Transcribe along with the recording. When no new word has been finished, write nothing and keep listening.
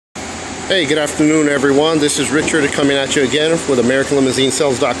Hey, good afternoon everyone. This is Richard coming at you again with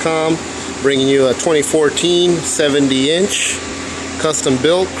AmericanLimousineSales.com, bringing you a 2014 70-inch custom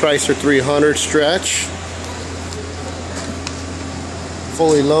built Chrysler 300 stretch.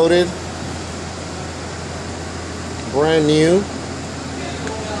 Fully loaded. Brand new.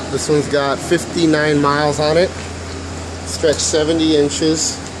 This one's got 59 miles on it. Stretch 70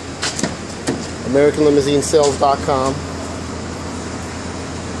 inches. AmericanLimousineSales.com.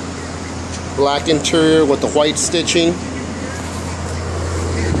 Black interior with the white stitching.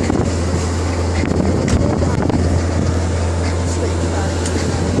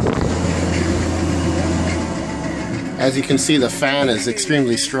 As you can see, the fan is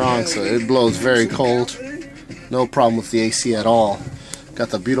extremely strong, so it blows very cold. No problem with the AC at all. Got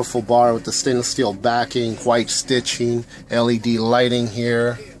the beautiful bar with the stainless steel backing, white stitching, LED lighting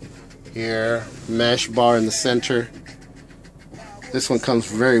here, mesh bar in the center. This one comes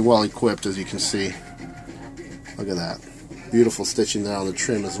very well equipped, as you can see. Look at that. Beautiful stitching there on the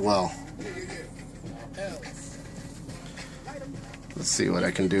trim as well. Let's see what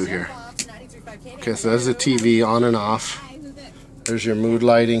I can do here. Okay, so there's the TV on and off. There's your mood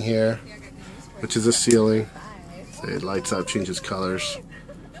lighting here, which is a ceiling. So it lights up, changes colors.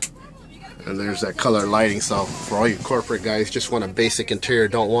 And there's that color lighting, so for all you corporate guys just want a basic interior,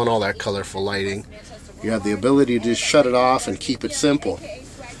 don't want all that colorful lighting, you have the ability to just shut it off and keep it simple.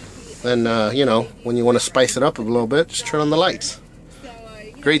 Then, you know, when you want to spice it up a little bit, just turn on the lights.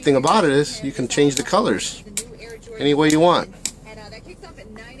 Great thing about it is you can change the colors any way you want.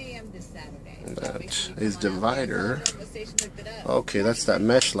 That is divider. Okay, that's that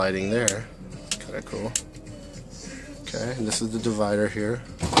mesh lighting there. Kind of cool. Okay, and this is the divider here.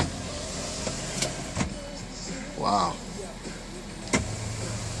 Wow.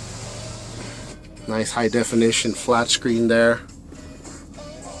 Nice high definition flat screen there.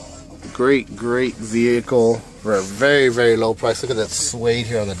 Great vehicle for a very low price. Look at that suede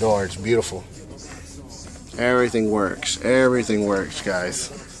here on the door. It's beautiful. Everything works. Everything works, guys.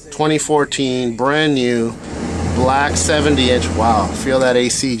 2014, brand new, black 70-inch. Wow, feel that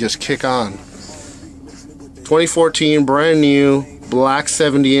AC just kick on. 2014, brand new, black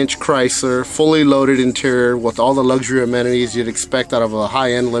 70-inch Chrysler, fully loaded interior with all the luxury amenities you'd expect out of a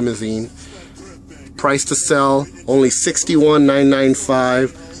high-end limousine. Price to sell, only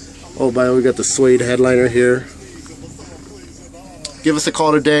 $61,995. Oh, by the way, we got the suede headliner here. Give us a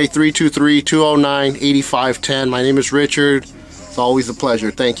call today, 323-209-8510. My name is Richard. It's always a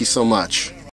pleasure. Thank you so much.